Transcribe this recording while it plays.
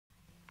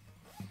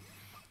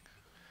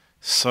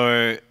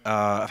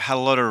I've had a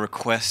lot of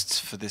requests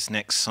for this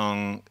next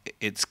song.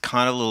 It's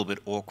kind of a little bit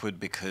awkward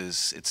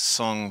because it's a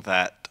song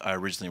that I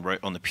originally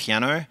wrote on the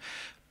piano,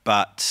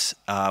 but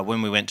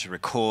when we went to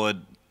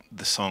record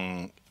the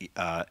song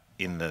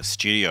in the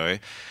studio,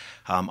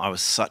 I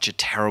was such a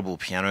terrible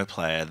piano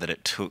player that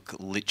it took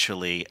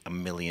literally a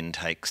million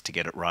takes to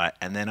get it right.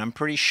 And then I'm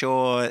pretty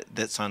sure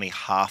that's only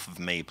half of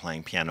me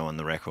playing piano on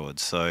the record.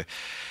 So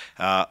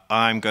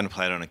I'm going to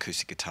play it on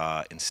acoustic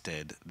guitar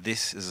instead.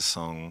 This is a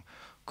song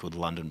called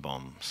London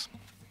Bombs.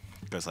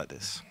 It goes like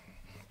this.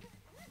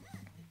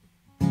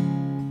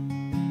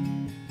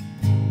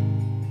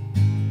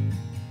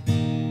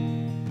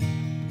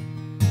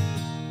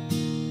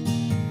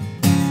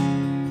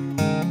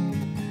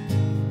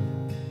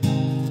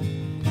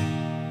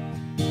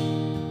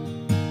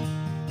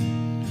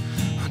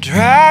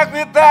 Drag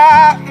me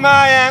by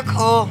my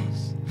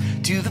ankles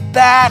to the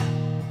bottom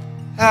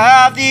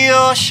of the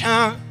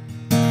ocean,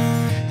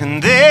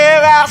 and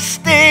there I'll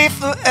stay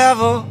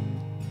forever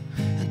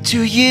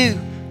until you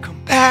come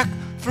back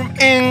from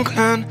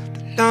England.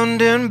 The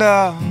London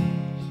bombs,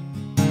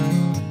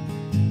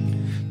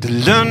 the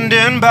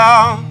London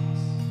bombs,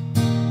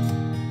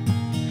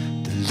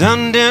 the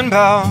London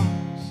bombs,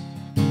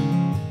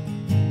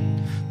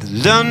 the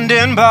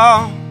London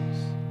bombs.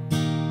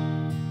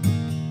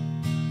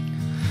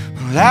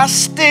 I'll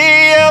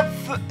stay up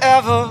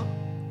forever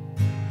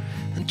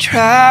and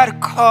try to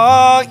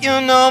call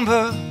your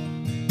number,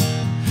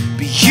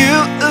 but you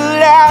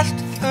last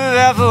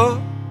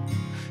forever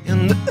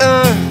in the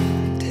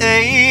early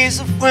days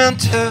of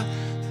winter.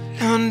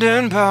 The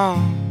London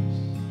bombs,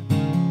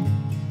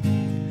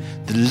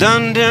 the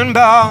London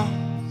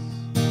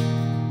bombs,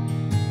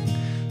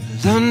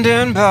 the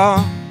London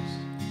bombs,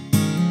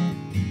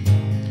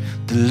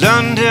 the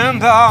London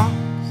bombs.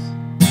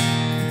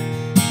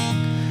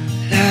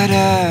 La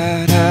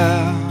da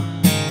da,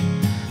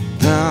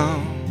 dum,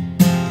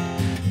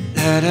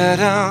 la da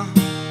da,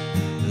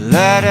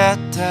 la da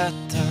da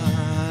da,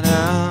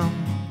 dum,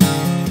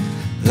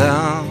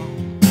 dum,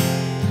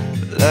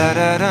 la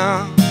da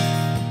da,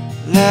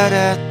 la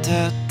da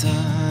da da,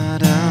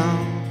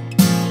 dum.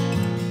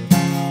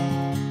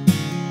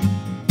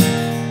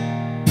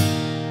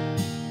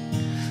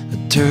 A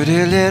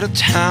dirty little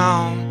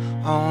town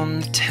on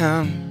the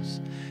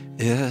Thames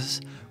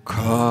is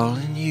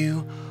calling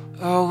you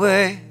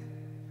away.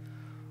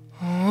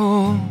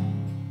 Oh,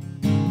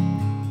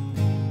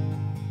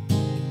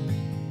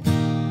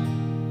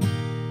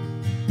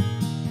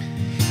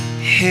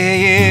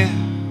 hey, yeah.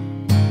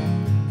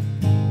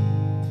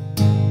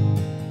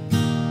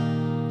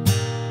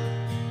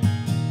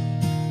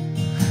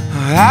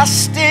 I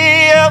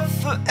stay up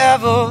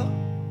forever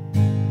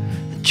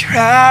and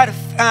try to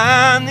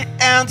find the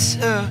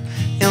answer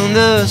in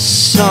the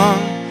song.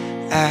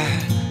 I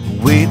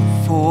wait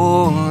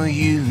for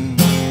you.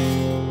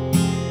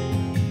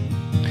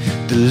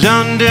 The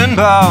London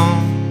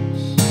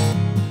bombs,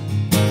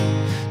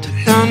 the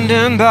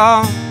London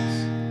bombs,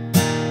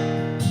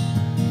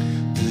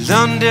 the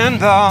London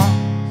bombs,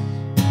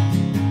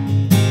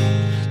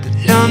 the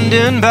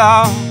London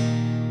bombs.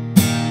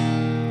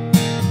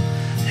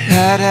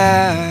 La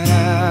da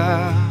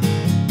da,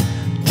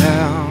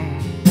 down,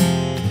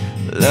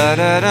 la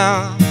da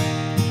da,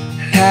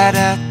 la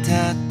da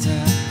da da,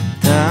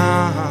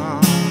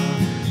 down,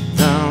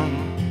 down,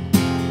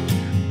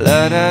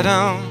 la da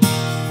da.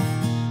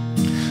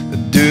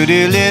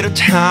 Dirty little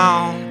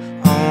town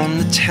on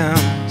the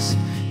Thames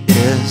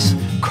is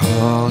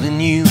calling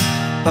you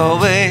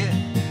away.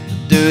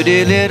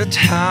 Dirty little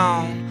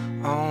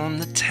town on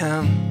the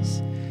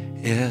Thames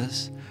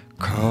is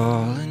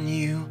calling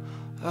you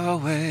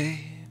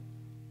away.